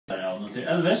utgåvan till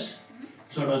Elvis.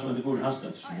 Så det som heter Guðrið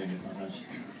Hansdóttir som ligger på fransk.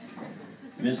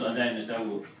 Minst en dag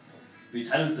stod vi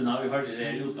tälterna, vi hörde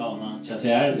det i utgåvan till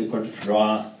här, vi kunde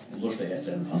dra och lusta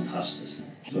efter en fantastisk.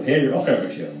 Så här är också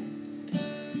version.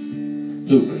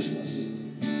 Blue Christmas.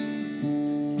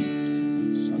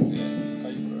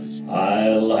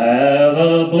 I'll have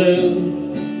a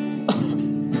blue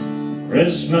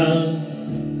Christmas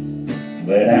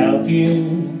without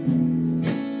you.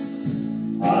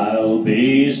 I'll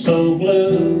be so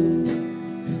blue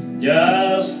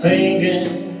just thinking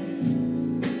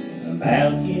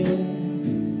about you.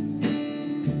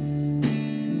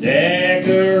 Decorations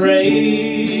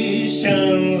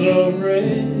of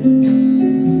red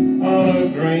on a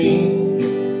green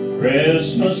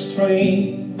Christmas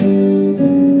tree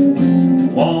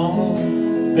won't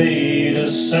be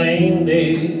the same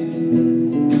day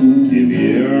if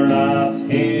you're not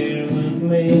here with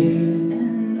me.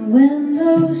 And when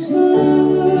those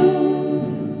blue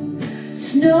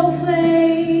snowflakes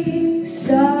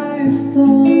start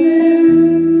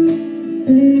falling,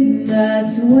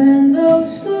 that's when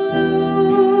those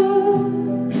blue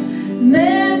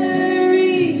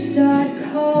memories start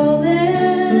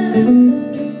calling.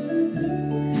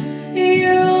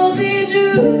 You'll be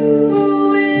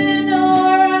doing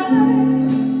alright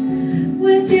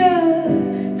with your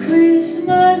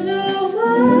Christmas of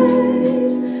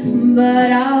white,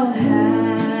 but I'll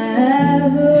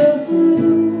have a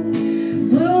blue,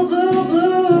 blue, blue,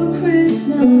 blue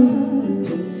Christmas.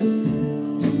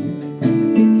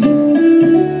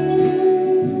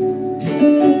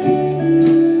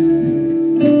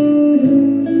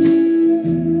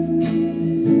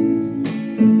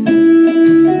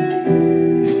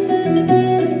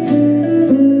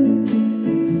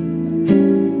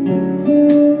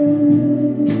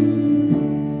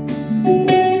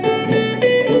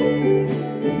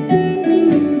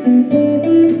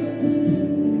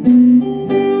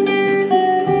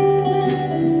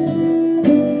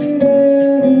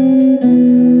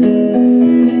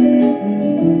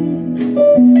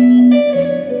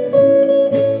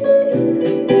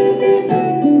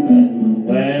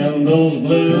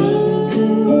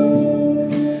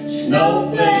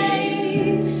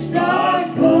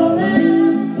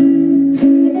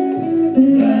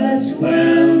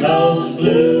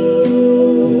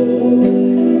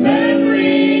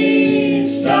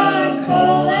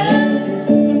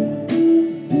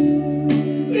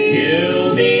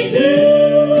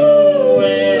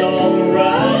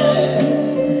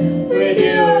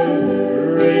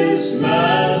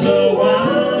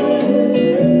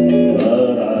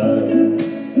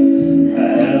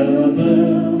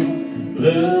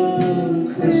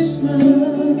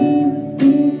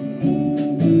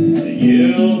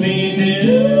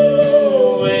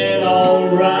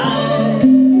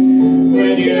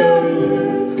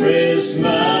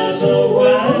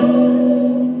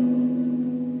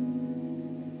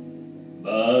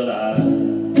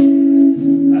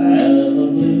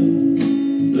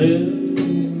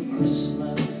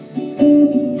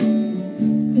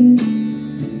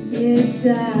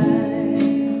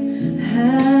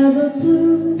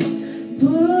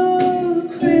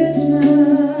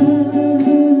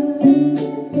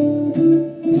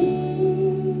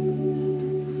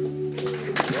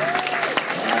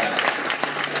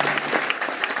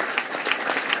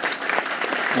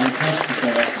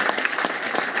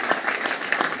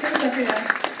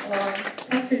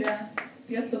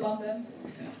 Bjøllubandanum.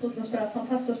 Stort att spela,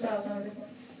 fantastiskt spela samarbete.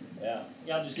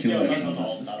 Ja, du ska göra något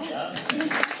annat. Ja.